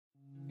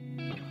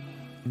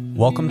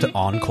Welcome to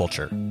On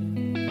Culture.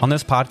 On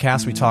this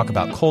podcast, we talk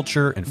about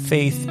culture and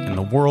faith and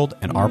the world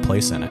and our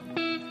place in it.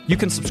 You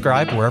can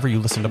subscribe wherever you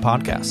listen to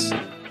podcasts.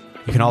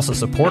 You can also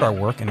support our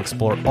work and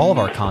explore all of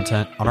our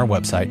content on our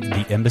website,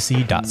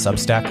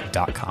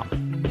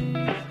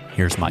 theembassy.substack.com.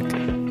 Here's Mike.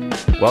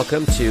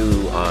 Welcome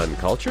to On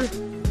Culture,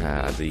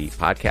 the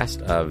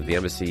podcast of the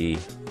Embassy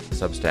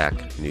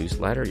Substack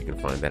newsletter. You can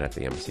find that at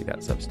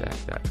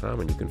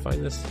theembassy.substack.com, and you can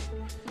find this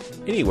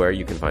anywhere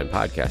you can find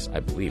podcasts.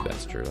 I believe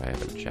that's true. I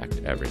haven't checked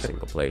every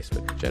single place,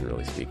 but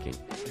generally speaking,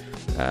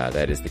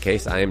 that is the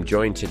case. I am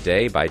joined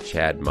today by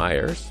Chad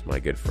Myers, my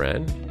good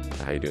friend.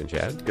 How you doing,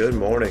 Chad? Good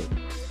morning.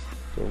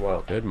 Doing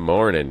well. Good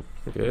morning.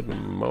 Good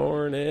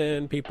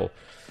morning, people.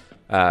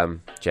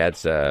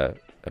 Chad's a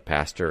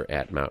pastor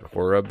at Mount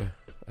Horeb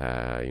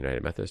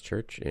United Methodist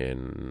Church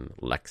in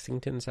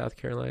Lexington, South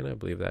Carolina. I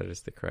believe that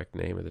is the correct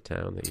name of the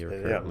town that you're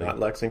currently... Yeah, not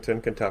Lexington,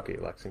 Kentucky.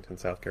 Lexington,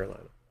 South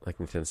Carolina.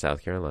 Lexington,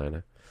 South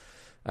Carolina.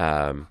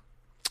 And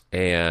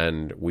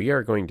we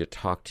are going to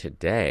talk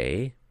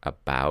today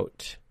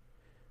about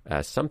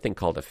something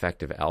called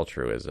effective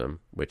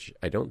altruism, which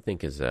I don't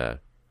think is a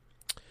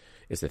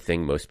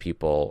thing most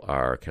people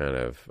are kind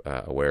of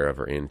aware of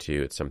or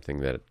into. It's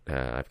something that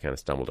I've kind of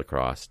stumbled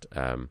across,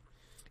 and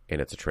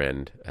it's a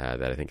trend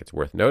that I think it's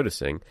worth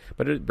noticing.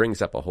 But it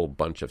brings up a whole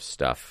bunch of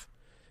stuff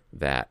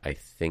that I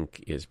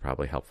think is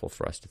probably helpful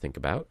for us to think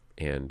about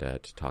and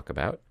to talk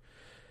about.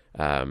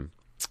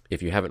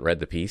 If you haven't read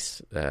the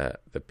piece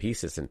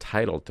is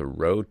entitled "The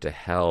Road to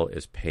Hell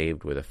is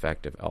Paved with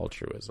Effective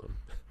Altruism."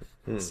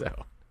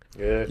 So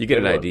you get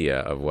an idea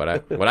of what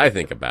I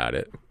think about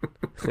it.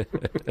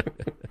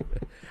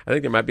 I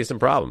think there might be some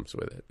problems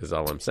with it, is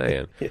all I'm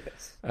saying.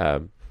 Yes.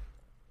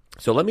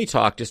 So let me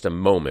talk just a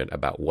moment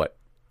about what,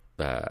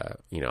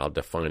 I'll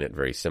define it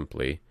very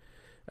simply.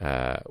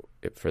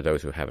 For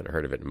those who haven't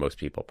heard of it, and most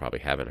people probably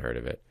haven't heard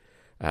of it.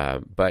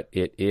 But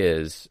it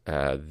is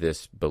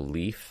this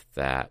belief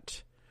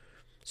that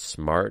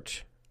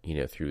smart,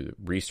 through the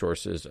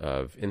resources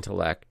of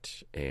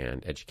intellect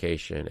and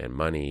education and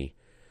money,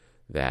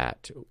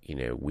 that,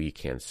 we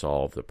can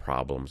solve the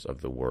problems of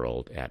the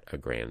world at a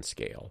grand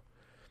scale.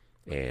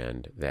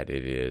 And that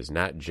it is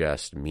not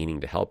just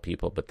meaning to help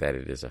people, but that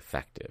it is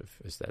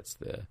effective. That's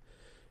the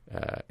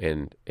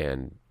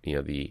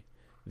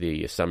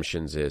the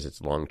assumptions is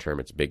it's long term,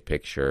 it's big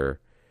picture,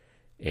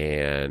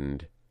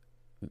 and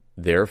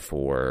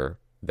therefore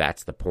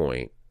that's the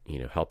point.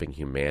 Helping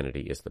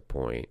humanity is the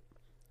point.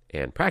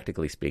 And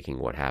practically speaking,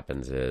 what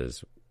happens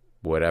is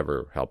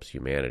whatever helps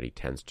humanity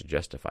tends to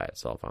justify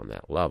itself on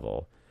that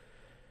level.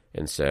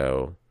 And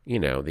so,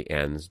 the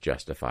ends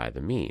justify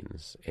the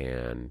means.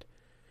 And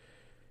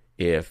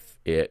if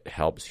it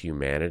helps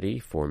humanity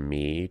for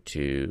me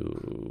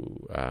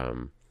to,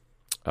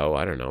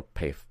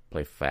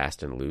 play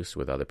fast and loose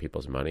with other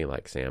people's money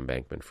like Sam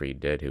Bankman-Fried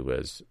did, who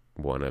was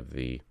one of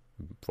the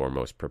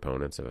foremost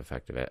proponents of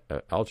effective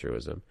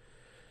altruism,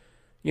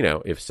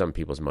 if some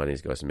people's money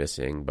goes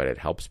missing, but it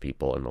helps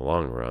people in the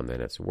long run,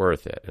 then it's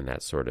worth it. And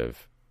that's a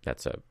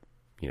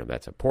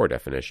poor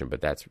definition,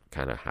 but that's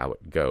kind of how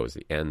it goes.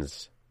 The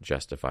ends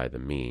justify the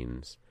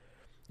means.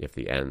 If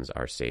the ends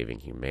are saving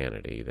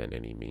humanity, then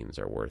any means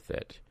are worth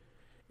it.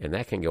 And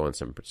that can go in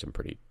some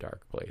pretty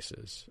dark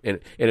places. And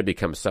it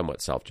becomes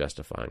somewhat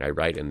self-justifying. I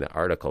write in the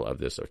article of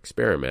this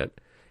experiment,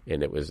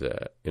 and it was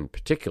in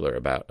particular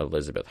about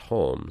Elizabeth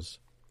Holmes,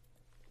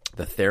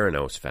 the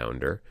Theranos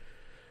founder,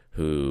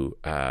 who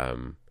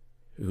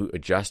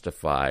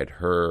justified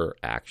her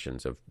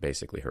actions of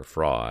basically her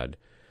fraud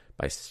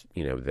by,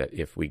 that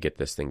if we get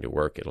this thing to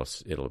work,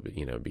 it'll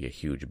be a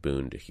huge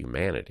boon to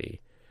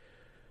humanity.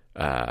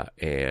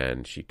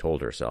 And she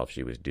told herself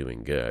she was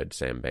doing good.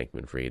 Sam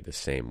Bankman-Fried the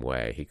same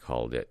way. He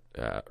called it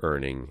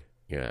earning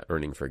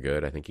for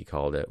good, I think he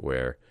called it,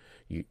 where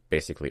you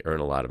basically earn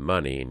a lot of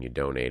money and you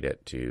donate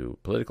it to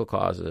political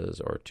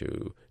causes or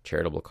to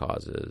charitable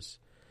causes.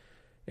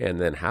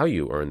 And then how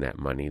you earn that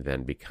money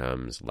then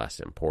becomes less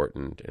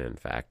important. And in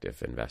fact,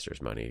 if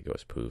investors' money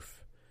goes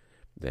poof,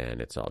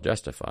 then it's all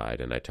justified.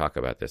 And I talk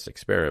about this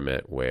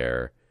experiment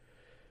where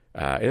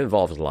it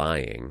involves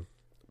lying.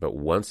 But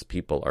once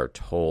people are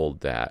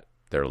told that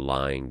their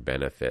lying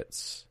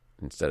benefits,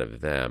 instead of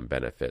them,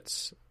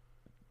 benefits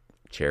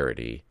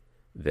charity,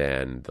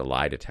 then the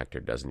lie detector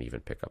doesn't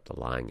even pick up the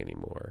lying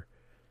anymore.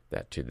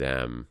 That to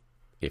them,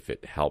 if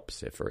it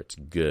helps, if it's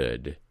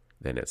good,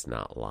 then it's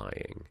not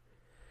lying.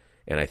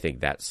 And I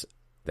think it's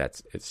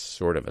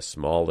sort of a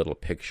small little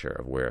picture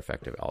of where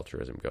effective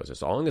altruism goes.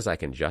 As long as I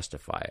can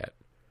justify it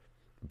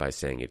by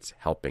saying it's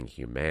helping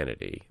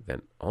humanity,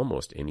 then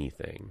almost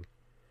anything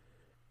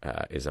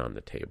is on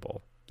the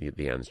table.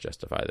 The ends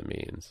justify the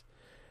means.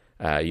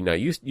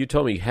 You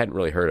told me you hadn't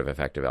really heard of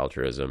effective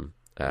altruism.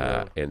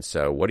 And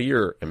so what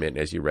are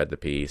as you read the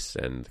piece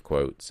and the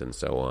quotes and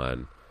so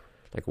on,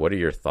 what are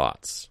your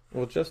thoughts?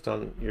 Well, just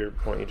on your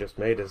point you just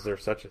made, is there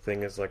such a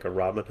thing as like a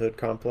Robin Hood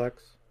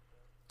complex?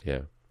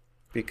 Yeah.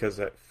 Because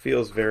that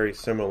feels very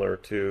similar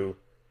to,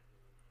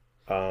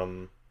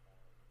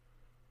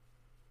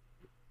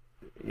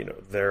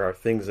 there are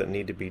things that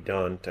need to be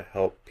done to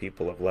help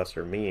people of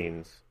lesser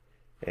means,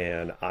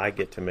 and I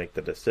get to make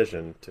the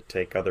decision to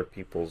take other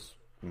people's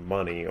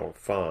money or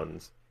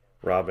funds,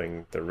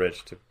 robbing the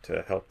rich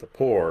to help the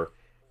poor.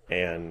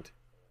 And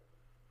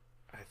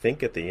I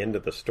think at the end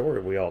of the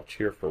story, we all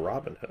cheer for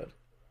Robin Hood.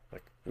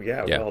 Like,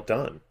 yeah. Well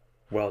done.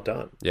 Well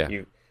done. Yeah.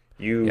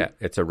 Yeah,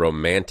 it's a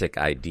romantic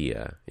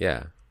idea.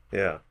 Yeah.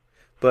 Yeah.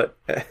 But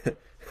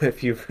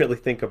if you really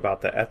think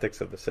about the ethics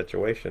of the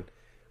situation,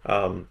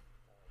 how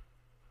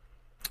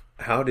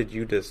did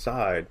you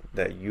decide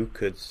that you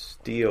could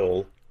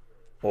steal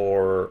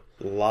or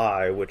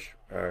lie, which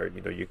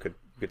you could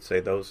say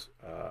those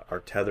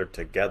are tethered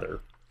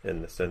together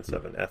in the sense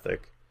of an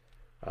ethic?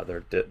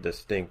 They're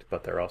distinct,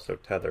 but they're also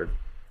tethered.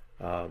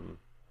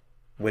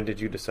 When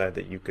did you decide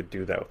that you could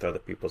do that with other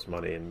people's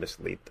money and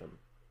mislead them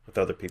with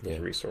other people's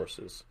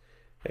resources?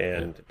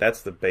 And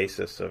that's the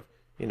basis of,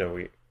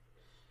 you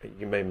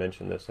may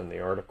mention this in the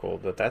article,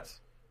 that's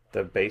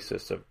the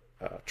basis of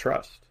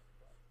trust.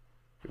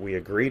 We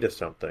agree to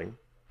something,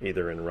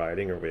 either in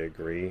writing or we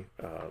agree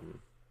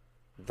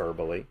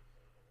verbally,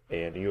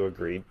 and you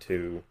agreed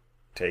to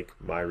take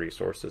my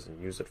resources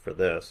and use it for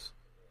this,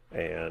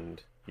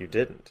 and you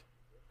didn't.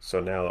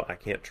 So now I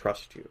can't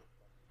trust you,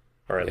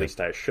 or at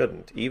least I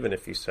shouldn't, even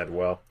if you said,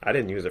 well, I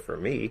didn't use it for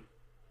me.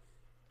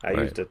 I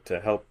used it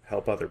to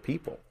help other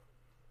people.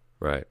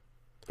 Right.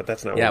 But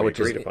that's not what we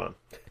agreed upon. upon.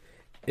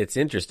 It's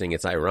interesting.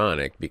 It's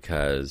ironic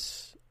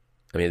because,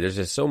 there's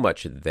just so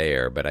much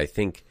there, but I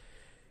think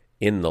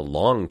in the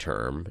long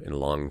term, and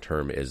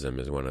long-termism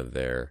is one of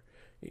their,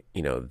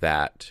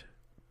 that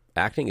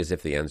acting as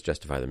if the ends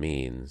justify the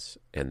means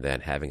and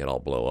then having it all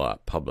blow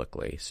up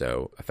publicly.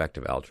 So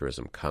effective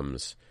altruism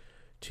comes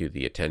to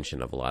the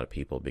attention of a lot of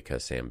people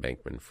because Sam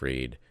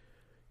Bankman-Fried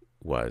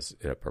was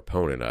a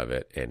proponent of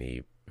it, and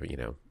he,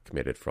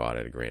 committed fraud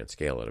at a grand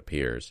scale, it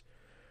appears.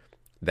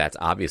 That's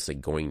obviously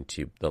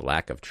the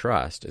lack of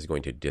trust is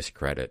going to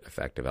discredit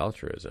effective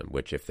altruism,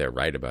 which, if they're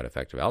right about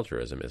effective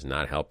altruism, is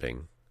not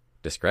helping.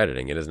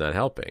 Discrediting it is not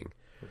helping.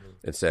 Mm-hmm.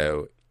 And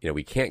so,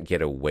 we can't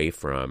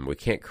we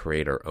can't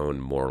create our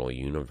own moral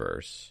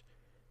universe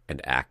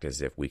and act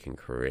as if we can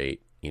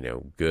create,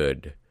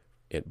 good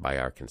by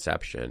our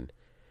conception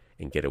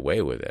and get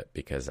away with it,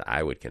 because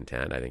I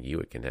think you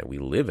would contend, we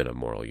live in a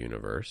moral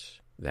universe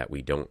that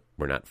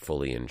we're not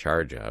fully in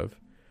charge of.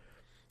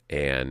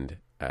 And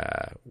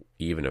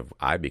even if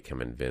I become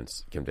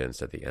convinced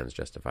that the ends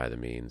justify the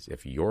means,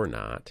 if you're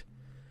not,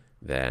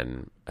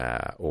 then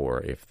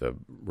or if the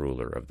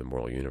ruler of the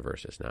moral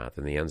universe is not,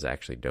 then the ends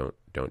actually don't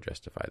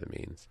justify the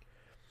means.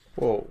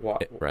 Well,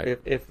 right.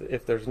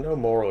 If there's no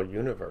moral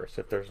universe,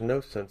 if there's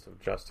no sense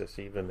of justice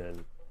even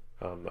in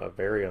a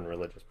very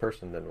unreligious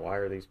person, then why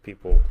are these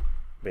people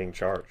being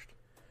charged?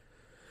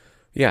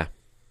 Yeah,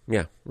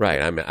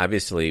 right.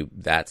 Obviously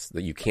that's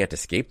that you can't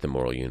escape the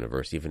moral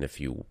universe, even if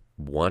you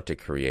want to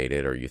create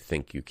it or you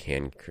think you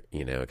can,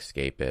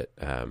 escape it.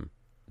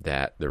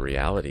 That the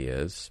reality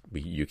is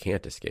you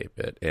can't escape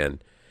it,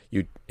 and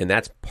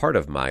that's part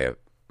of my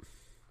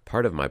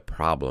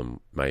problem,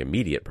 my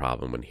immediate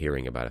problem when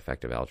hearing about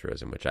effective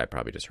altruism, which I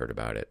probably just heard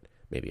about it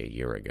maybe a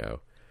year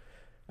ago,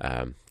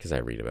 because I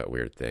read about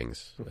weird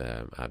things,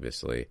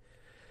 obviously,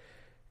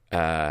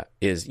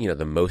 is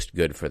the most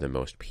good for the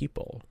most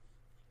people,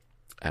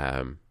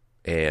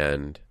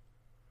 and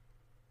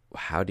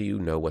how do you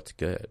know what's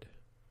good?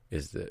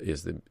 Is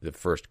the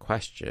first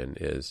question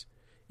is.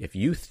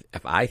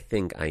 If I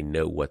think I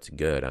know what's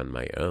good on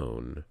my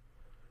own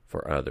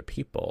for other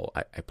people,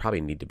 I probably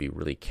need to be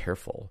really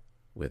careful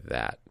with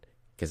that,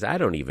 because I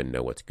don't even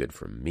know what's good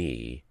for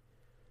me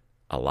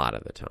a lot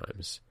of the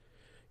times.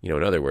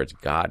 In other words,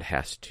 God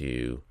has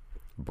to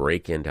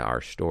break into our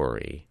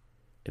story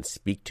and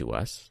speak to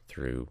us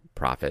through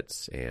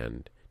prophets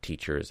and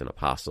teachers and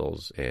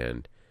apostles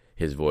and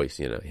his voice,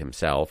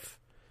 himself,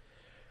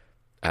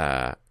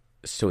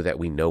 so that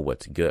we know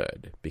what's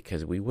good,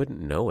 because we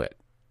wouldn't know it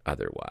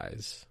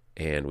otherwise,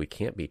 and we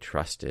can't be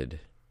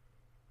trusted.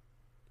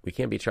 I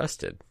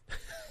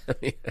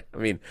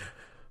mean,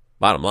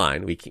 bottom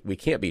line, we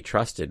can't be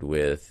trusted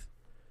with,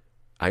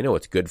 I know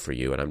it's good for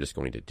you and I'm just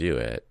going to do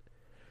it.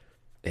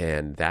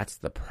 And that's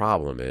the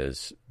problem,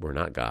 is we're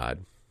not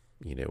God.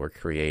 We're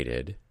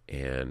created,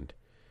 and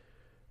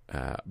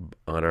on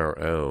our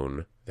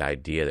own, the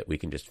idea that we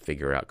can just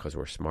figure out because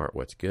we're smart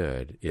what's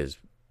good is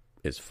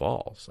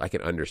false. I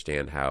can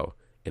understand how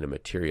in a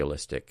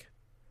materialistic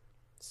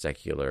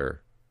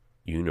secular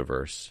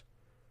universe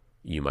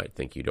you might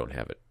think you don't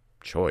have a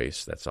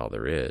choice, that's all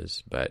there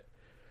is. But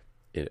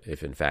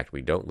if in fact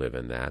we don't live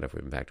in that, if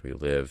in fact we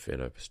live in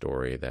a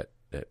story that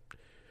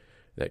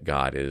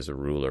God is a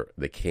ruler,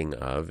 the king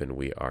of, and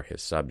we are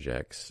his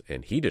subjects,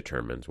 and he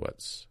determines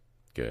what's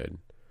good,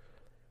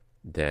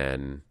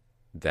 then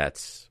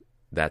that's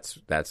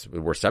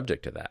we're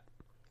subject to that.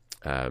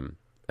 And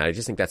I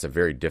just think that's a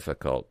very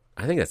difficult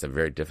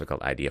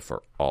idea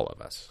for all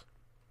of us.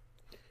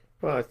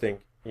 Well, I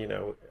think,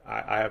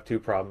 I have two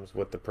problems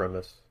with the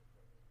premise,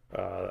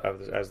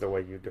 as the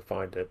way you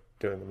defined it,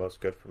 doing the most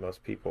good for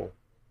most people.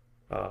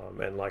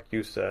 And like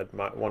you said,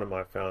 one of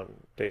my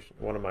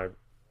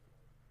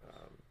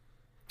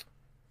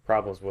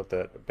problems with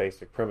the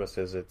basic premise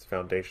is it's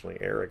foundationally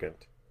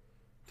arrogant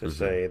to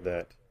say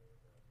that,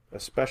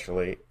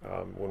 especially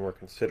when we're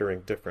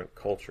considering different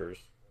cultures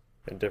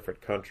and different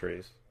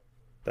countries,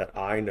 that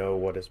I know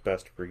what is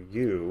best for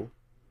you.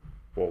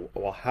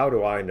 Well, how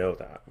do I know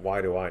that?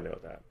 Why do I know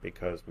that?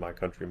 Because my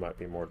country might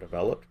be more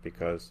developed.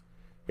 Because,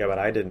 yeah, but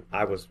I didn't.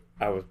 I was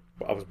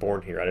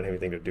born here. I didn't have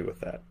anything to do with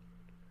that,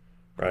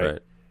 right?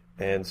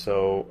 And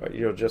so,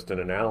 just an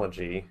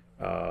analogy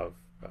of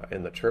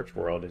in the church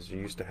world is you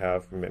used to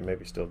have,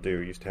 maybe still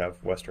do, used to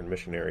have Western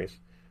missionaries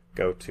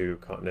go to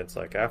continents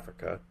like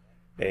Africa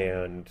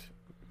and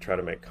try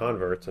to make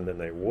converts, and then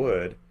they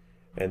would,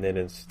 and then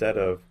instead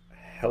of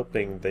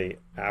helping the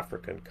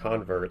African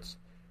converts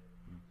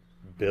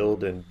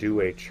build and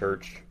do a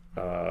church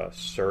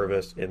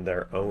service in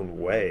their own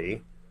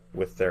way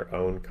with their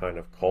own kind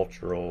of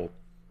cultural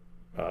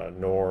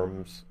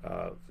norms,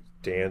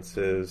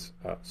 dances,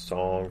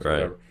 songs,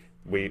 whatever.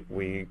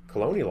 We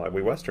colonialized,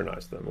 we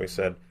westernized them. We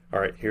said, all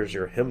right, here's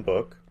your hymn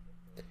book,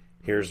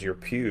 here's your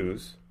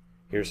pews,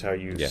 here's how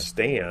you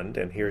stand,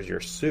 and here's your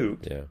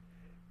suit.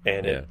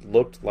 And it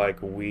looked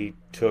like we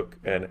took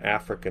an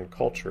African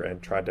culture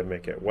and tried to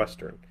make it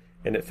Western.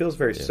 And it feels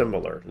very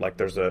similar. Like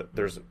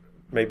there's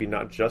maybe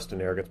not just an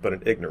arrogance, but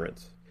an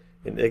ignorance.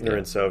 An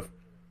ignorance of,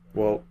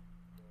 well,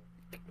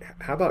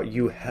 how about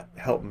you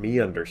help me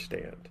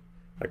understand,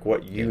 like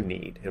what you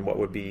need and what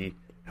would be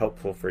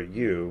helpful for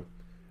you.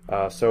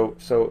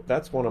 So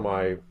that's one of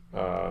my.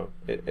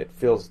 It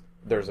feels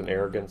there's an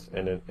arrogance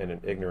and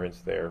an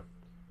ignorance there,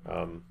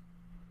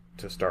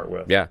 to start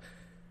with.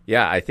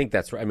 Yeah, I think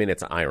that's right. I mean,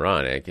 it's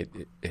ironic.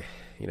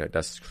 It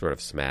does sort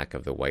of smack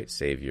of the white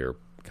savior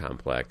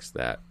complex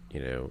that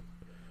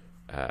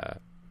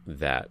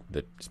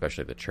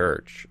especially the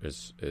church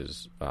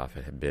is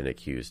often have been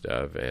accused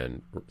of,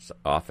 and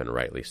often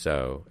rightly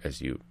so,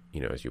 as you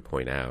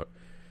point out,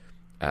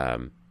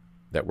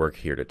 that we're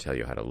here to tell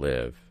you how to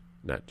live,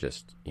 not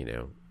just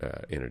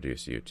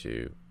introduce you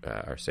to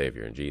our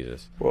Savior and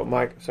Jesus. Well,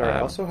 Mike, sorry,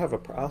 I also have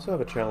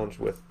a challenge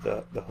with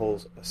the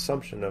whole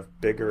assumption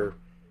of bigger,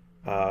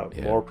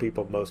 more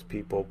people, most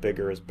people,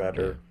 bigger is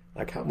better.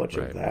 Like how much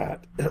of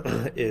that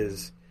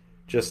is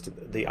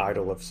just the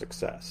idol of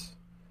success?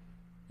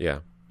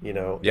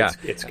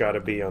 It's got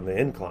to be on the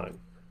incline.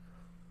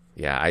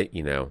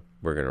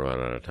 We're going to run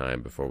out of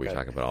time before we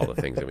talk about all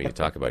the things that we need to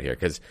talk about here,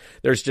 because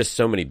there's just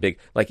so many big,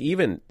 like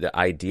even the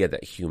idea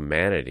that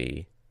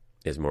humanity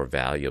is more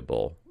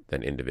valuable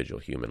than individual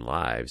human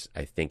lives,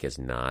 I think that's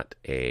not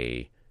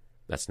a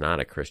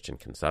Christian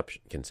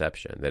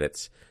conception, that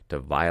it's to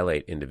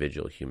violate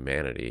individual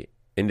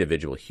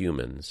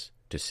humans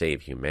to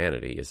save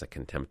humanity is a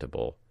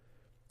contemptible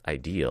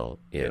ideal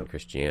in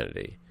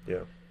Christianity.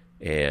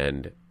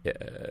 And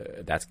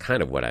that's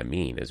kind of what I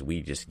mean, is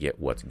we just get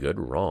what's good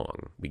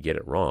wrong. We get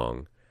it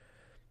wrong.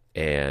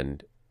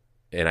 And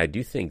I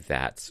do think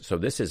so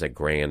this is a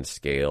grand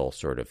scale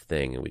sort of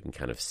thing, and we can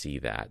kind of see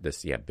that.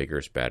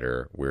 Bigger's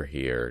better. We're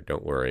here.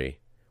 Don't worry.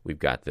 We've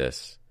got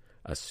this.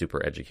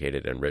 Super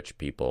educated and rich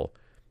people.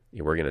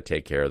 We're going to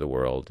take care of the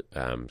world.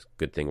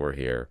 Good thing we're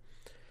here.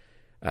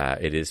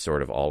 It is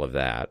sort of all of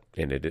that.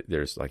 And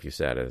there's, like you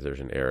said, there's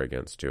an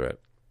arrogance to it.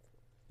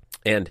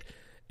 And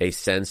a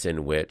sense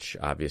in which,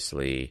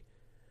 obviously,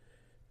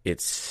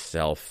 it's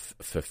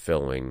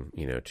self-fulfilling,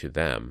 to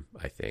them,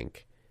 I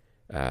think.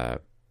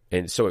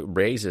 And so it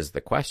raises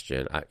the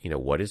question,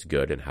 what is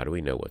good and how do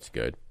we know what's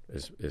good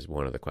is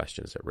one of the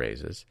questions it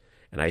raises.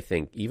 And I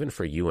think even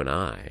for you and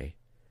I,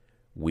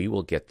 we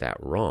will get that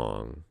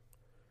wrong.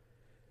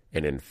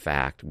 And in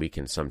fact, we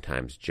can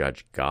sometimes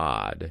judge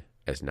God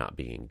as not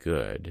being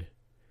good,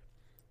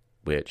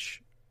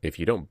 which if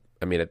you don't,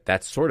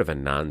 that's sort of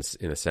in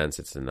a sense,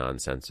 it's a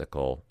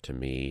nonsensical, to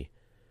me,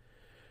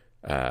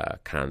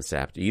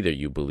 concept. Either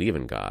you believe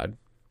in God,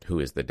 who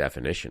is the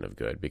definition of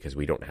good, because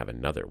we don't have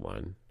another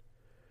one.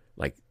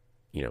 Like,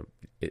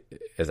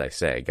 as I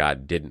say,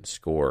 God didn't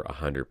score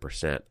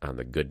 100% on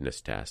the goodness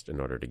test in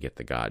order to get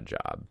the God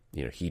job.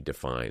 He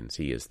defines,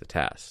 he is the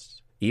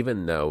test,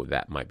 even though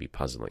that might be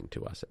puzzling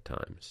to us at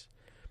times.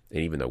 And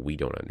even though we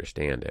don't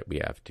understand it,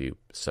 we have to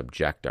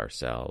subject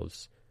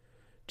ourselves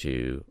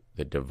to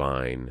the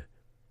divine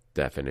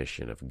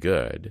definition of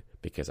good,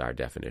 because our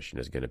definition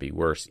is going to be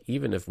worse,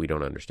 even if we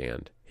don't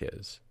understand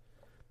his.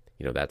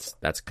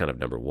 That's kind of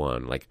number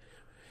one. Like,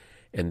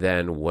 and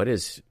then what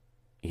is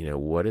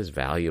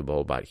valuable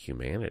about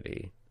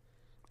humanity?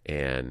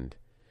 And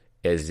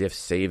as if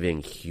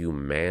saving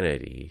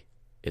humanity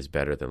is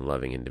better than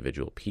loving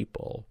individual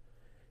people,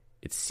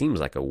 it seems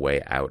like a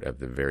way out of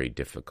the very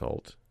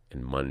difficult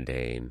and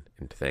mundane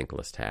and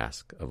thankless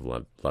task of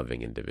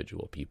loving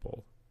individual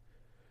people.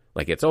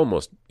 Like, it's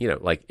almost, you're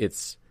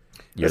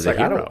the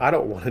hero. I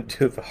don't want to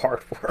do the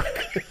hard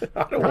work.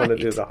 I don't want to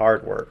do the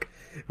hard work.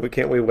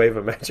 Can't we wave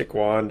a magic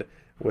wand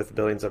with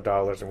billions of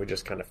dollars and we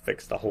just kind of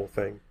fix the whole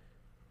thing?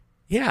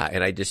 Yeah,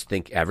 and I just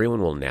think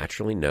everyone will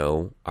naturally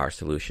know our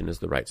solution is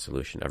the right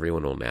solution.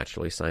 Everyone will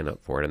naturally sign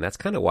up for it. And that's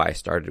kind of why I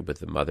started with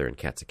the mother in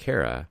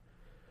Katsakara,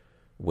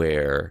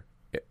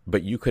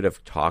 but you could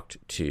have talked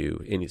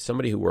to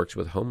somebody who works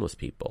with homeless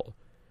people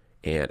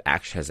and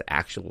has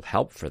actual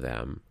help for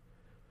them,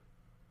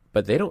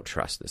 but they don't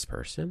trust this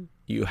person.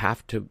 You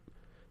have to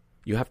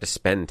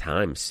spend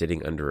time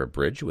sitting under a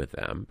bridge with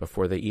them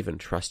before they even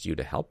trust you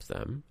to help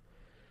them.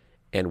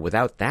 And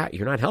without that,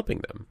 you're not helping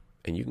them.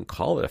 And you can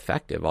call it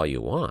effective all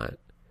you want,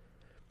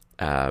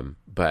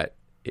 but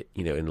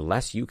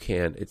unless you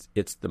can,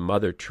 it's the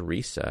Mother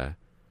Teresa.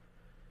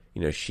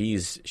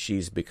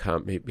 She's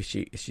become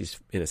she's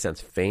in a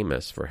sense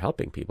famous for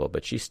helping people,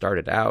 but she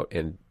started out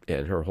and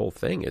her whole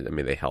thing is,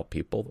 they help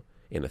people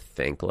in a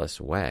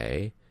thankless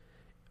way.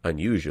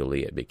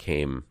 Unusually, it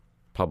became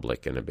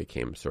public and it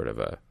became sort of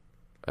a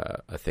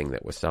thing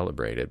that was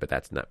celebrated, but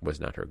was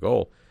not her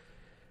goal.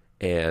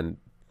 And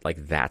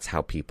that's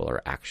how people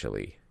are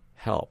actually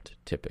helped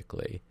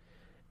typically,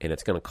 and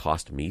it's going to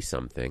cost me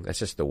something. That's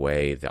just the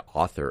way the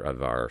author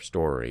of our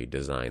story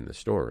designed the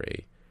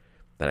story,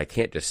 that I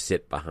can't just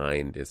sit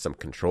behind some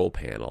control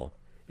panel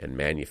and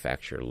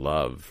manufacture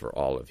love for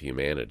all of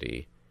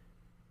humanity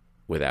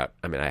without,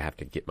 I have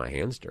to get my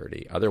hands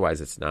dirty. Otherwise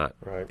it's not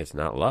right. It's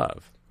not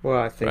love. Well,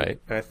 I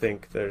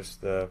think there's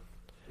the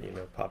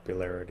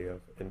popularity of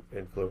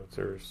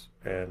influencers,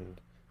 and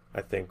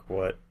I think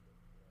what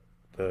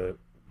the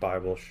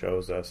Bible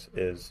shows us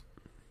is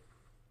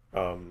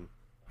an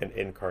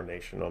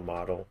incarnational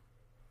model.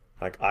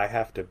 I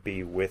have to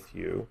be with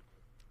you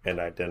and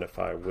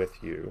identify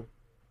with you,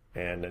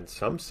 and in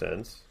some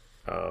sense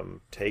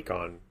take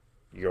on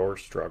your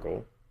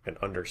struggle and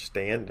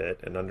understand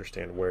it and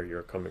understand where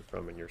you're coming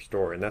from in your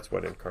story. And that's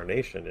what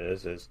incarnation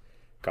is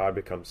God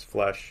becomes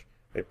flesh,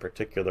 a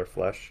particular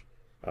flesh,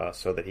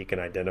 so that he can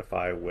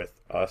identify with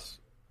us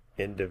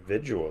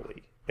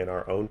individually in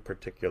our own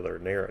particular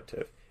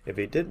narrative. If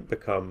he didn't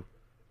become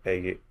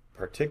a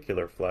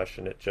particular flesh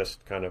and it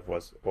just kind of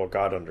was, well,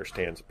 God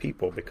understands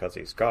people because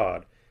he's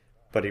God,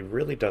 but he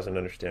really doesn't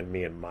understand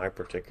me in my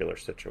particular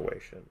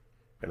situation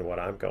and what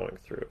I'm going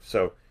through.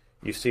 So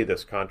you see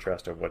this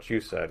contrast of what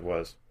you said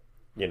was,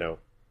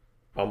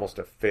 almost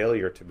a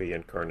failure to be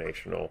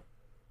incarnational.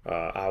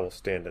 I will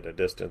stand at a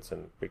distance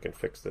and we can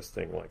fix this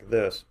thing like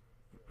this.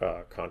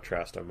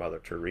 Contrast to Mother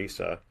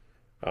Teresa.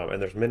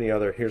 And there's many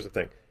other, here's the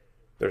thing,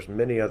 there's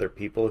many other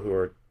people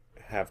who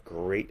have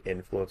great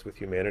influence with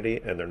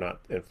humanity, and they're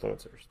not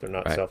influencers. They're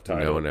not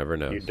self-titled. No one ever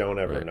knows. You don't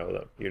ever know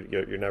them.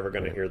 You're never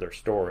going to hear their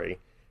story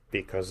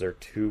because they're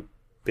too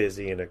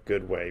busy in a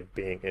good way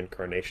being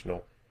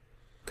incarnational,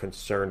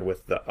 concerned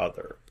with the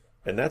other.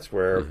 And that's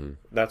where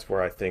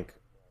I think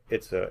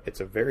it's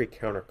a very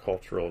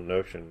countercultural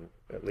notion,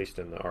 at least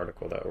in the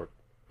article that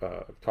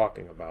we're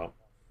talking about,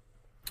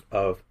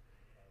 of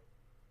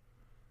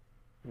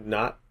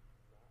not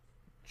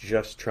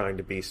just trying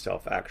to be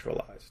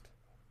self-actualized.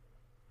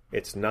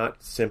 It's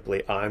not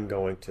simply I'm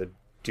going to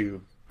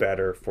do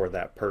better for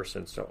that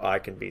person so I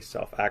can be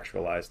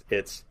self-actualized.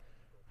 It's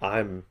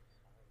I'm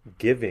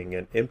giving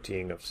and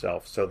emptying of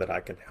self so that I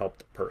can help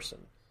the person,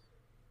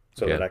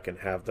 so that I can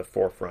have the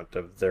forefront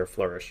of their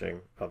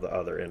flourishing of the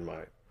other in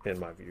my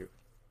view.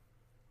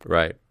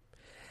 Right.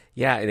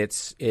 Yeah, and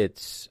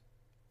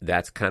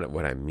that's kind of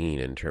what I mean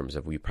in terms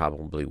of we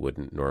probably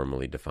wouldn't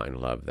normally define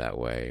love that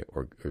way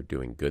or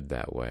doing good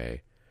that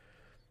way.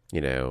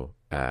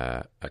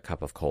 A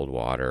cup of cold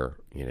water,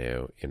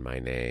 in my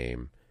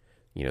name,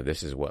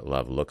 this is what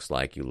love looks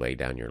like. You lay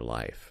down your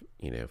life,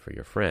 for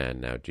your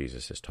friend. Now,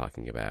 Jesus is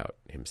talking about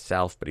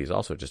himself, but he's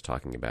also just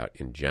talking about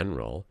in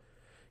general,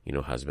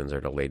 husbands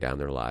are to lay down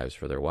their lives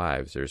for their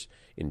wives. There's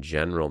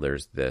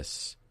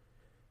this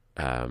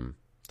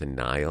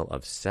denial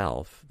of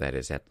self that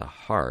is at the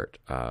heart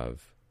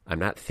of, I'm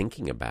not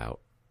thinking about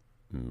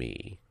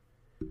me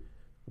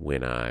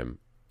when I'm,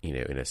 in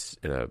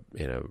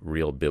a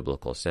real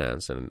biblical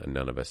sense, and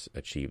none of us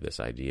achieve this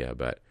idea,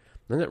 but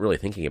I'm not really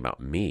thinking about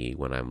me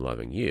when I'm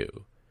loving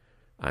you.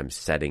 I'm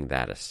setting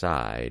that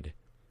aside,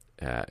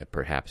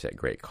 perhaps at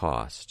great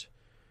cost.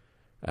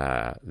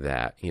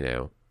 That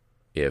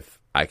if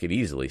we could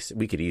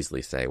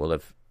easily say, well,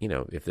 if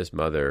this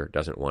mother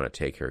doesn't want to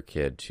take her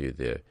kid to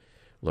the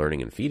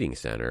learning and feeding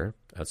center,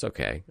 that's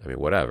okay.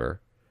 Whatever,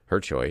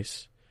 her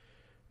choice.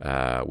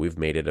 We've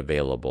made it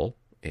available.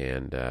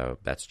 And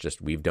that's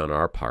just, we've done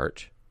our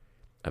part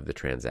of the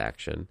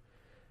transaction.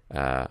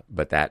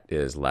 But that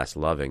is less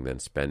loving than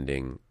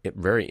spending it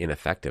very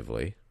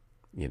ineffectively,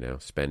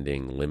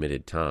 spending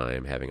limited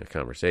time having a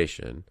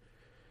conversation.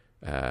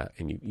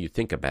 And you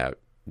think about,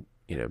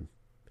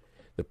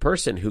 the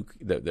person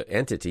the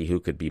entity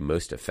who could be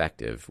most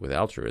effective with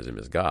altruism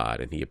is God,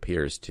 and he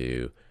appears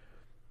to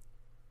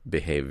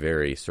behave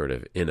very sort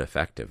of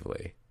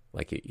ineffectively.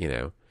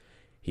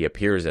 He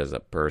appears as a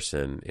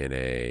person in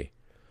a,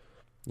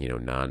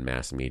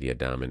 non-mass media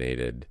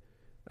dominated,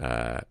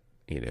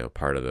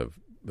 part of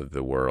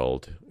the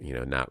world,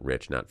 not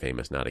rich, not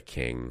famous, not a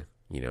king,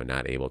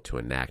 not able to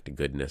enact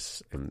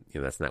goodness. And,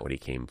 that's not what he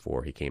came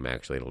for. He came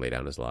actually to lay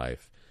down his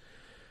life.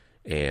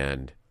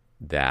 And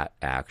that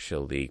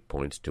actually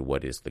points to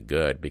what is the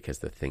good, because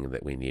the thing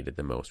that we needed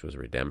the most was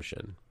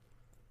redemption.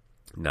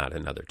 Not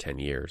another 10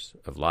 years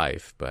of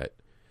life, but,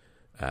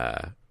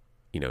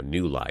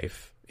 new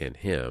life in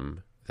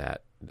him.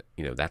 That,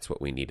 that's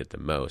what we needed the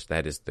most.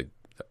 That is the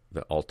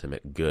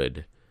ultimate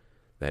good.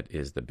 That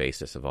is the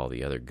basis of all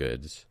the other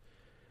goods.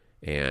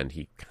 And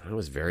he kind of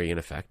was very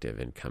ineffective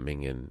in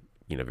coming in,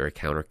 very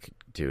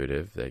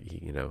counterintuitive, that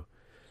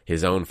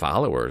his own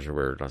followers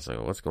were just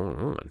like, what's going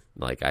on?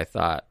 Like, I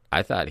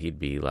thought he'd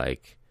be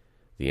like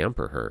the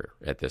emperor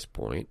at this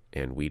point,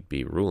 and we'd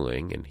be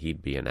ruling, and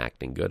he'd be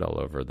enacting good all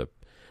over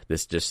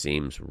this just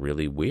seems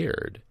really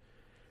weird,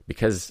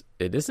 because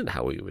it isn't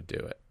how we would do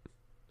it.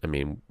 I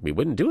mean, we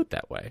wouldn't do it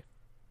that way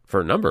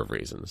for a number of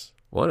reasons,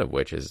 one of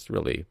which is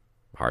really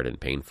hard and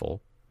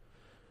painful.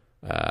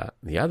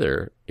 The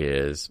other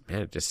is,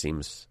 man, it just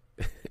seems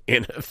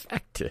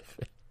ineffective.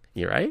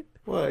 You're right?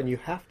 Well, and you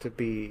have to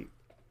be,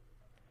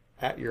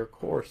 at your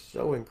core,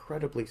 so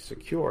incredibly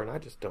secure, and I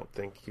just don't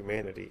think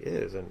humanity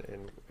is,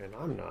 and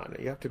I'm not.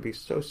 You have to be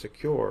so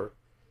secure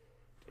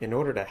in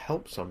order to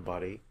help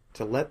somebody,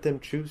 to let them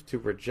choose to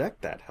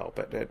reject that help.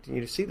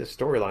 You see the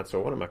storyline. So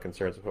one of my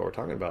concerns with what we're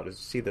talking about is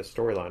you see the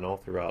storyline all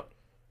throughout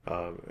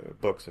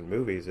books and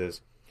movies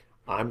is,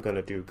 I'm going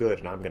to do good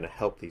and I'm going to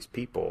help these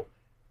people,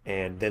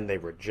 and then they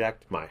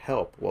reject my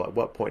help. Well, at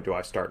what point do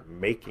I start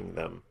making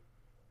them,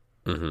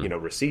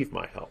 receive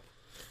my help?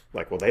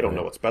 Like, well, they don't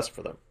know what's best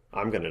for them.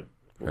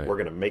 We're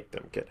going to make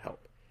them get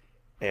help.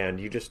 And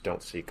you just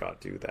don't see God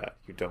do that.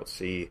 You don't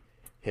see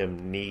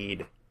him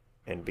need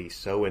and be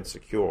so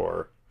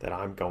insecure that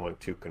I'm going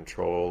to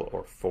control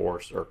or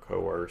force or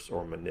coerce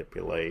or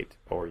manipulate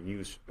or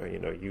use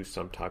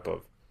some type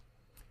of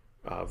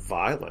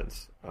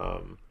violence.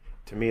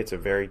 To me, it's a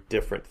very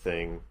different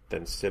thing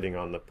than sitting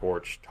on the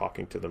porch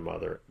talking to the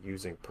mother,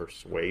 using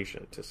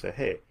persuasion to say,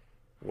 hey,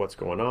 what's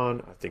going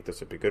on? I think this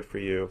would be good for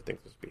you. I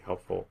think this would be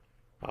helpful.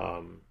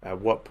 At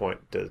what point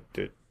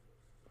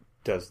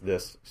does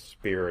this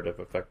spirit of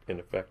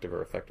ineffective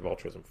or effective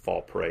altruism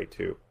fall prey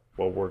to,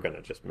 well, we're going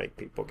to just make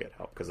people get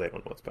help because they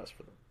don't know what's best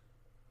for them?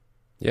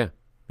 Yeah.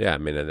 I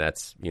mean, and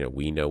that's,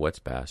 we know what's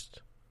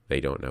best. They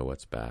don't know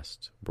what's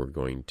best. We're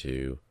going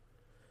to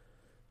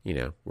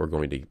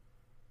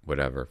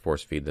whatever,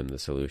 force feed them the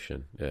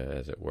solution,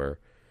 as it were.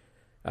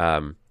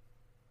 So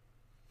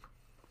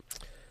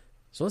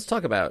let's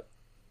talk about,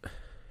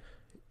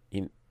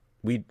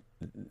 we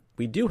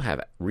do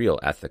have real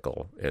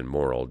ethical and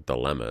moral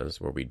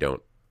dilemmas where we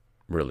don't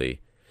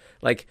really,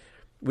 like,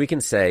 we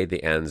can say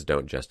the ends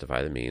don't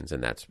justify the means,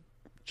 and that's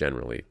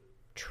generally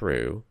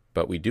true,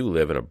 but we do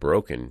live in a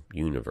broken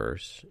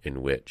universe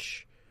in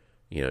which,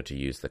 to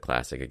use the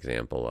classic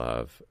example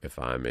of, if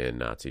I'm in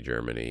Nazi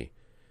Germany,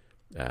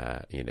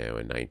 in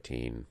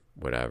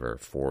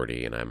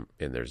 1940, and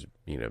there's,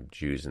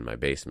 Jews in my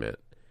basement,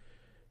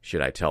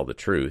 should I tell the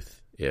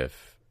truth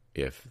if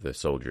the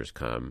soldiers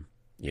come?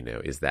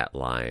 Is that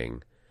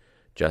lying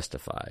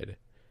justified?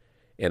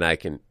 And I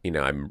can,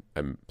 I'm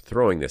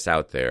throwing this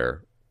out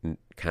there,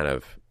 kind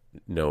of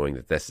knowing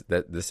that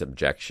this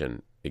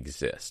objection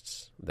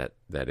exists, that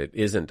it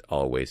isn't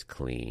always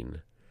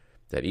clean,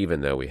 that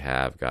even though we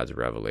have God's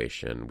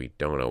revelation, we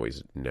don't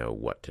always know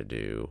what to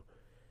do.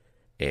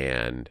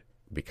 And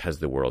because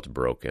the world's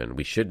broken,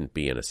 we shouldn't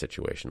be in a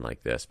situation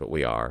like this, but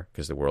we are,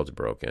 because the world's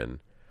broken.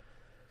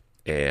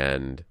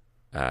 And,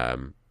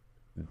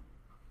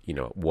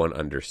 one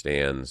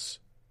understands,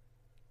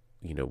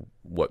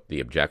 what the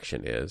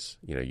objection is.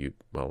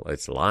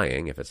 It's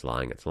lying. If it's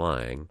lying, it's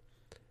lying.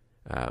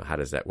 How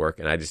does that work?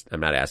 And I'm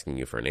not asking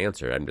you for an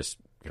answer. I'm just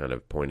kind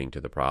of pointing to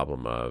the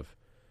problem of,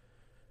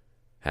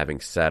 having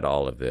said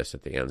all of this,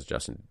 that the ends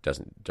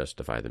doesn't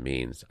justify the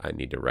means. I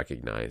need to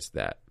recognize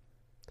that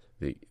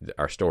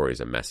our story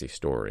is a messy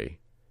story,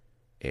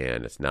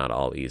 and it's not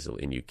all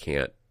easily, and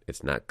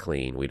it's not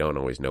clean. We don't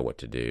always know what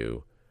to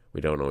do.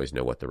 We don't always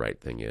know what the right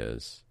thing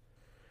is.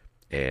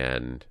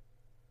 And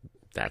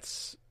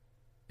it's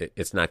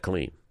not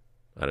clean.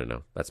 I don't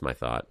know. That's my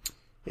thought.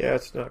 Yeah,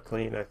 it's not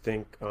clean. I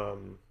think,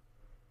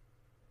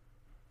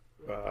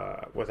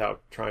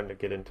 without trying to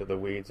get into the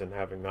weeds and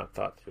having not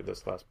thought through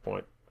this last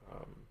point,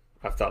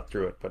 I've thought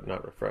through it, but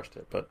not refreshed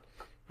it. But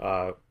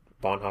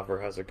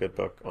Bonhoeffer has a good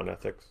book on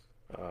ethics,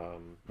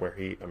 where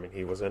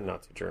he was in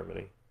Nazi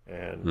Germany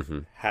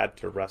and had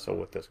to wrestle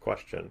with this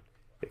question.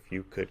 If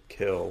you could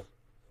kill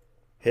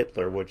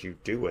Hitler, would you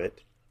do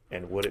it?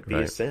 And would it be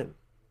a sin?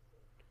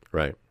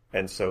 Right.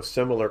 And so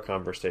similar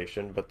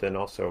conversation, but then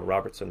also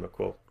Robertson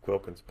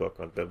McQuilkin's book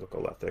on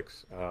biblical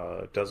ethics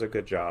does a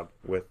good job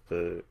with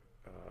the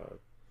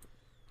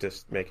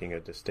just making a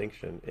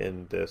distinction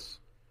in this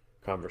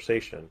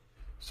conversation.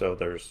 So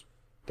there's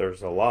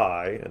a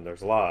lie and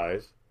there's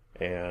lies,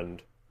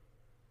 and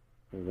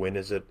when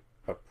is it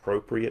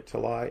appropriate to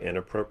lie,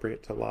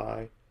 inappropriate to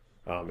lie?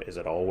 Is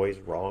it always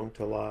wrong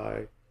to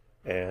lie?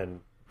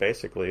 And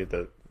basically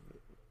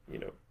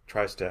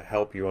tries to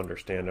help you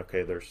understand,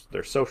 okay,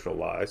 there's social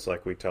lies,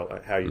 like we tell,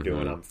 how you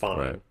doing? I'm fine.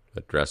 Right.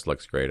 The dress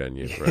looks great on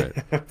you, right?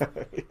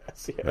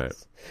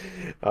 yes.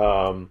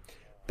 Right.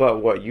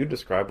 But what you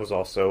described was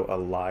also a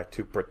lie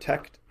to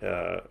protect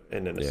an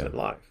innocent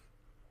life,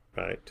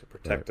 right? To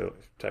protect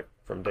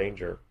from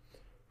danger.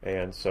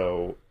 And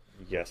so,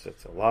 yes,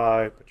 it's a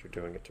lie, but you're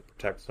doing it to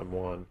protect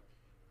someone.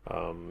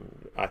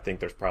 I think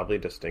there's probably a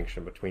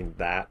distinction between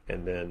that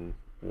and then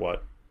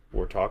what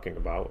we're talking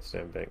about with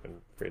Sam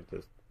Bankman-Fried,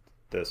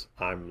 this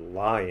I'm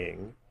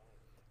lying.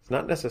 It's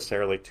not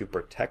necessarily to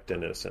protect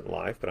an innocent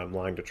life, but I'm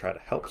lying to try to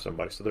help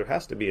somebody. So there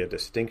has to be a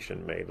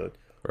distinction made.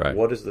 Right.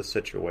 What is the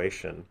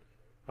situation?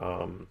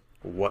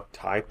 What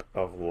type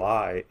of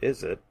lie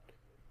is it?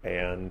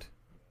 And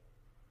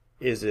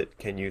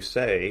can you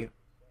say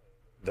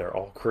they're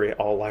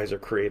all lies are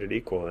created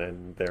equal,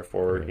 and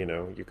therefore,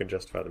 Right. You can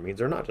justify the means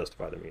or not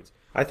justify the means?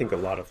 I think a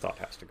lot of thought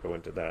has to go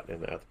into that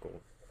in the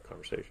ethical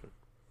conversation.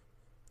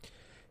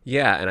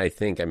 Yeah, and I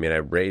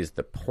raised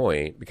the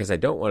point because I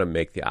don't want to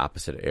make the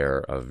opposite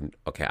error of,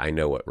 okay, I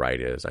know what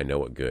right is, I know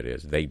what good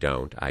is. They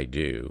don't, I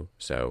do.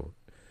 So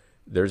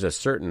there's a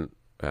certain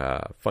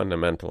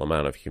fundamental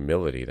amount of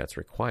humility that's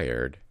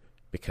required,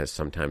 because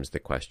sometimes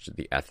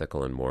the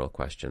ethical and moral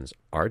questions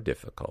are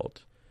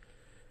difficult,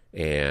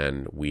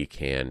 and we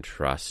can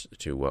trust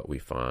to what we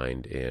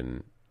find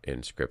in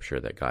Scripture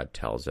that God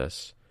tells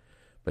us,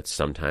 but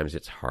sometimes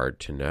it's hard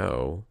to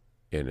know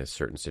in a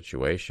certain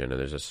situation,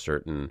 and there's a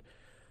certain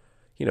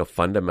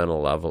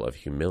fundamental level of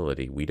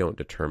humility. We don't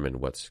determine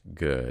what's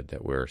good,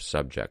 that we're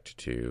subject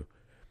to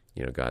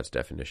God's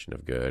definition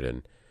of good,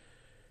 and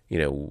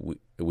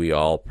we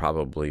all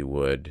probably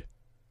would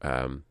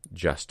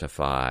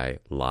justify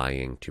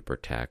lying to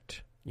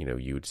protect.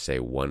 You would say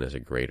one is a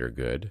greater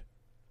good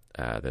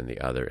than the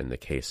other. In the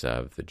case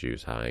of the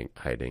Jews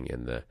hiding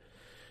in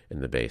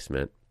the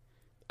basement,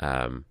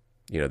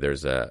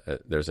 there's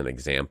an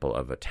example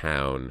of a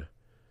town.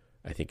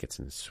 I think it's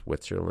in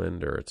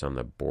Switzerland or it's on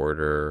the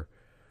border,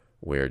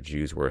 where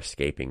Jews were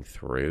escaping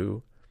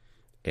through,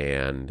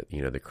 and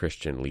the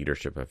Christian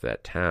leadership of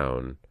that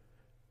town.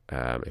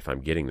 If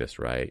I'm getting this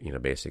right,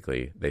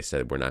 basically they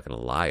said, we're not going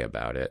to lie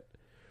about it.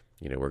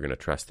 We're going to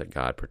trust that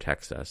God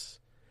protects us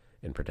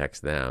and protects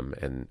them.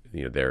 And,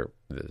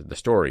 the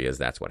story is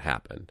that's what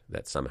happened,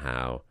 that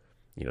somehow,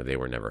 they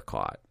were never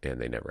caught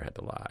and they never had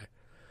to lie.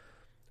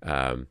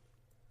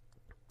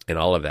 And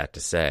all of that to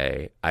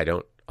say, I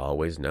don't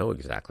always know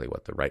exactly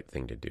what the right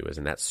thing to do is.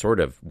 And that's sort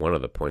of one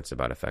of the points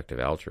about effective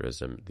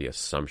altruism. The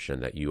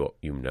assumption that you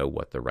know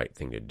what the right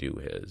thing to do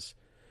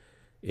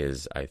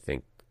is I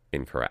think,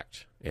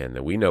 incorrect. And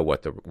that we know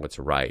what's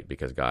right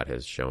because God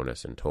has shown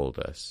us and told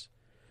us.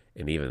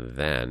 And even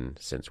then,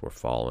 since we're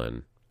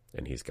fallen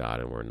and He's God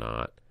and we're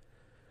not,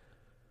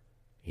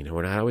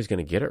 we're not always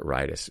going to get it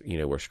right.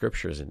 Where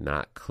Scripture is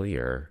not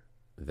clear,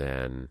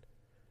 then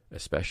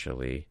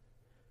especially,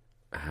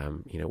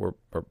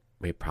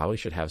 we probably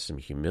should have some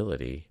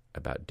humility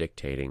about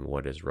dictating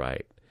what is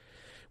right.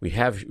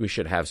 We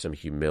should have some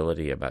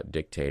humility about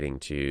dictating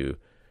to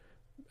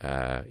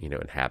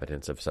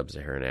inhabitants of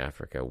sub-Saharan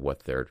Africa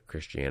what their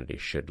Christianity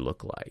should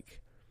look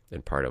like.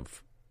 And part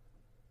of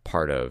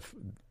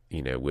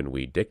when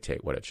we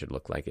dictate what it should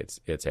look like,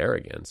 it's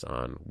arrogance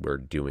on we're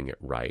doing it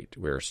right.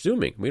 We're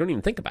assuming, we don't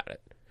even think about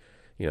it.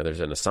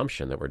 There's an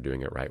assumption that we're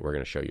doing it right. We're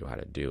going to show you how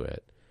to do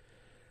it.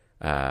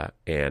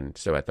 And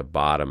so at the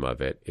bottom of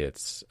it,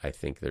 I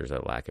think there's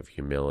a lack of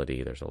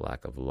humility, there's a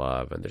lack of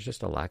love, and there's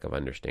just a lack of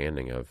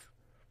understanding of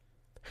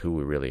who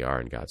we really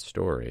are in God's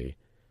story.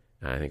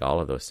 And I think all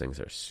of those things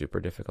are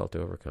super difficult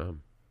to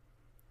overcome.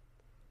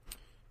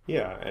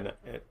 Yeah,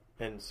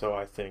 and so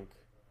I think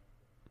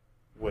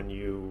when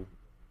you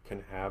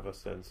can have a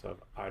sense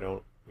of, I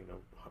don't,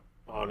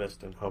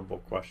 honest and humble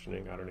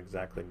questioning, I don't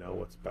exactly know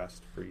what's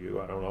best for you.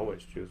 I don't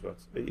always choose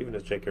even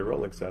as J.K.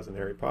 Rowling says in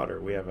Harry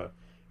Potter,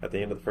 at the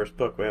end of the first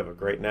book, we have a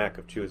great knack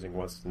of choosing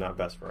what's not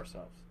best for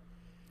ourselves.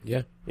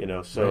 Yeah.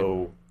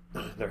 So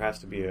there has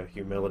to be a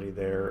humility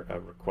there, a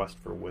request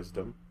for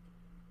wisdom,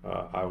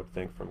 I would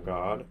think, from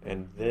God.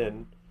 And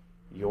then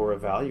you're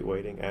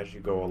evaluating as you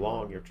go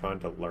along. You're trying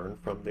to learn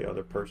from the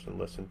other person,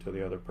 listen to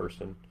the other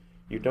person.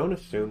 You don't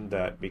assume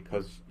that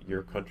because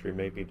your country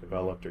may be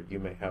developed or you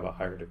may have a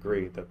higher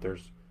degree that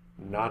there's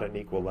not an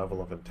equal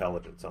level of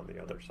intelligence on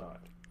the other side.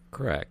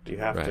 Correct. You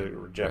have to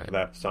reject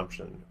that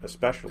assumption,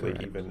 especially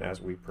Correct. even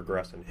as we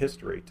progress in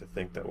history, to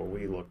think that when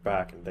we look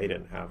back and they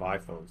didn't have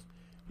iPhones,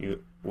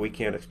 we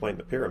can't explain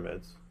the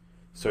pyramids,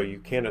 so you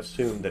can't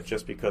assume that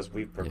just because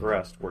we've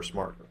progressed, we're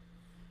smarter,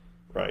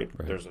 right?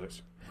 There's a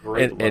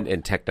great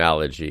and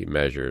technology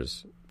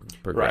measures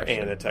progression, right?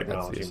 And the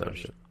technology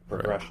measures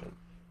progression.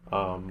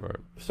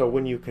 So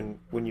when you can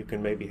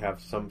maybe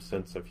have some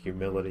sense of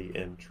humility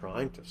in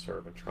trying to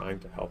serve and trying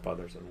to help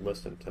others and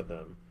listen to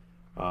them,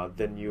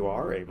 then you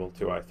are able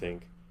to, I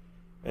think,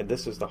 and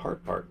this is the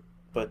hard part,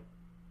 but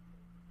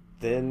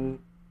then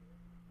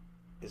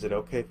is it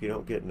okay if you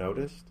don't get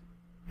noticed?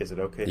 Is it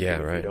okay if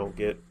you don't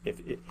get...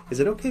 Is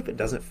it okay if it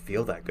doesn't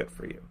feel that good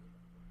for you?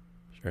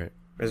 Right.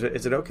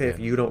 Is it okay if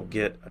you don't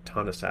get a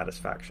ton of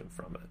satisfaction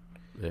from it?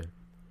 Yeah.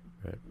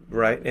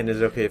 Right? And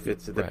is it okay if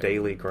it's the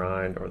daily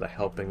grind or the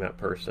helping that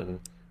person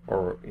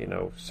or,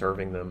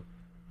 serving them?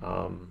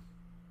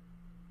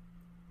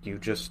 you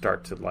just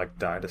start to like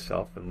die to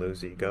self and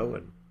lose ego,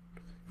 and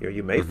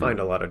you may find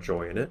a lot of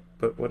joy in it,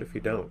 but what if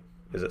you don't?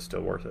 Is it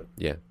still worth it?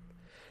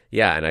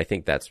 Yeah, and I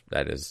think that's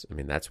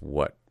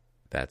the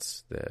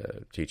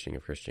teaching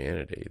of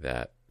Christianity,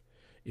 that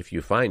if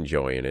you find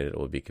joy in it, it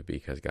will be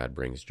because God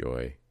brings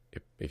joy.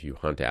 If you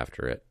hunt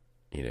after it,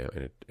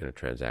 in a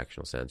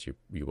transactional sense,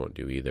 you won't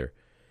do either.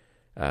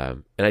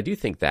 And I do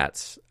think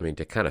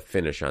to kind of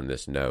finish on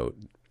this note,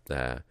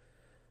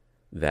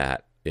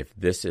 that if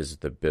this is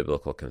the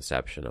biblical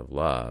conception of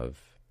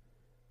love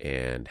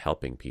and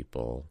helping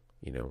people,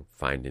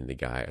 finding the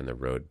guy on the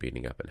road,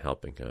 beating up and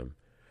helping him,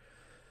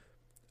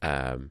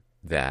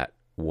 that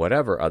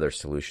whatever other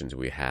solutions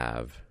we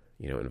have,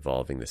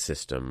 involving the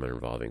system or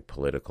involving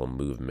political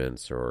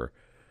movements or,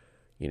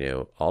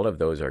 all of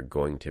those are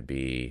going to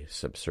be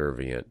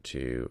subservient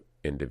to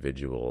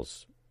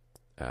individuals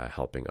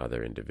helping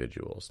other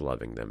individuals,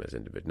 loving them as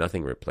individuals.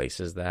 Nothing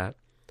replaces that.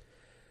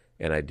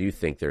 And I do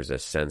think there's a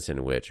sense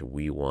in which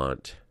we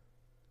want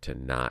to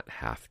not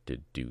have to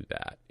do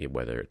that.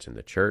 Whether it's in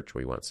the church,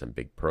 we want some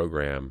big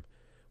program.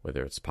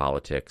 Whether it's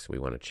politics, we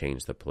want to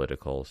change the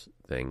political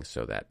thing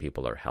so that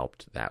people are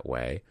helped that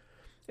way.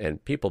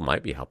 And people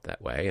might be helped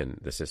that way, and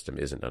the system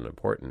isn't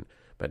unimportant,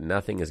 but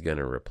nothing is going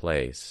to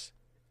replace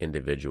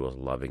individuals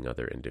loving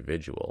other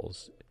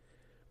individuals,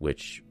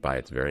 which by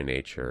its very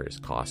nature is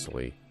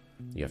costly.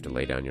 You have to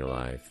lay down your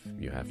life.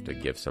 You have to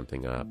give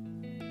something up.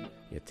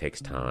 It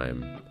takes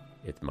time.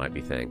 It might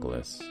be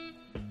thankless.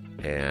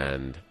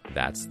 And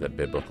that's the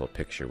biblical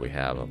picture we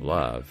have of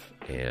love.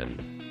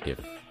 And if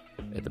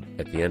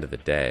at the end of the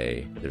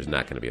day, there's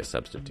not going to be a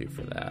substitute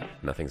for that.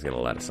 Nothing's going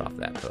to let us off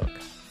that hook.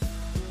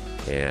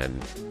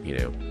 And,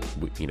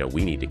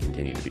 we need to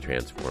continue to be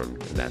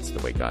transformed. And that's the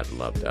way God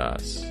loved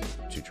us,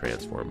 to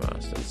transform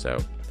us. And so,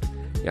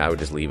 I would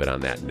just leave it on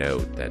that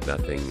note that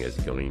nothing is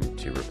going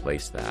to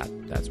replace that.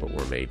 That's what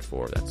we're made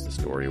for. That's the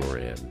story we're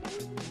in.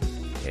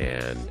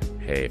 And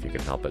hey, if you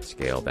can help it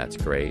scale, that's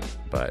great.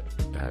 But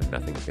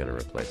nothing's going to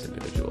replace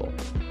individual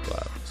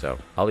love. So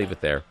I'll leave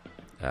it there.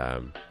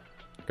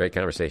 Great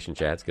conversation,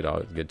 Chad. It's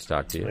good to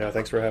talk to you. Yeah,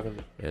 thanks for having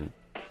me. And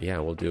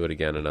we'll do it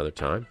again another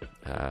time.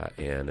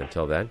 And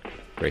until then,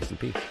 grace and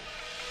peace.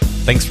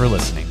 Thanks for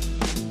listening.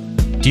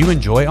 Do you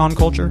enjoy On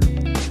Culture?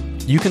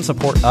 You can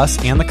support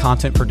us and the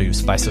content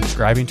produced by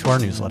subscribing to our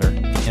newsletter,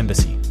 The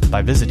Embassy,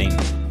 by visiting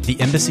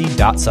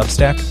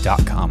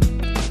theembassy.substack.com.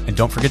 And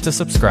don't forget to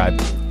subscribe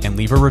and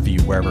leave a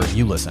review wherever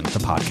you listen to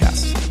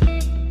podcasts.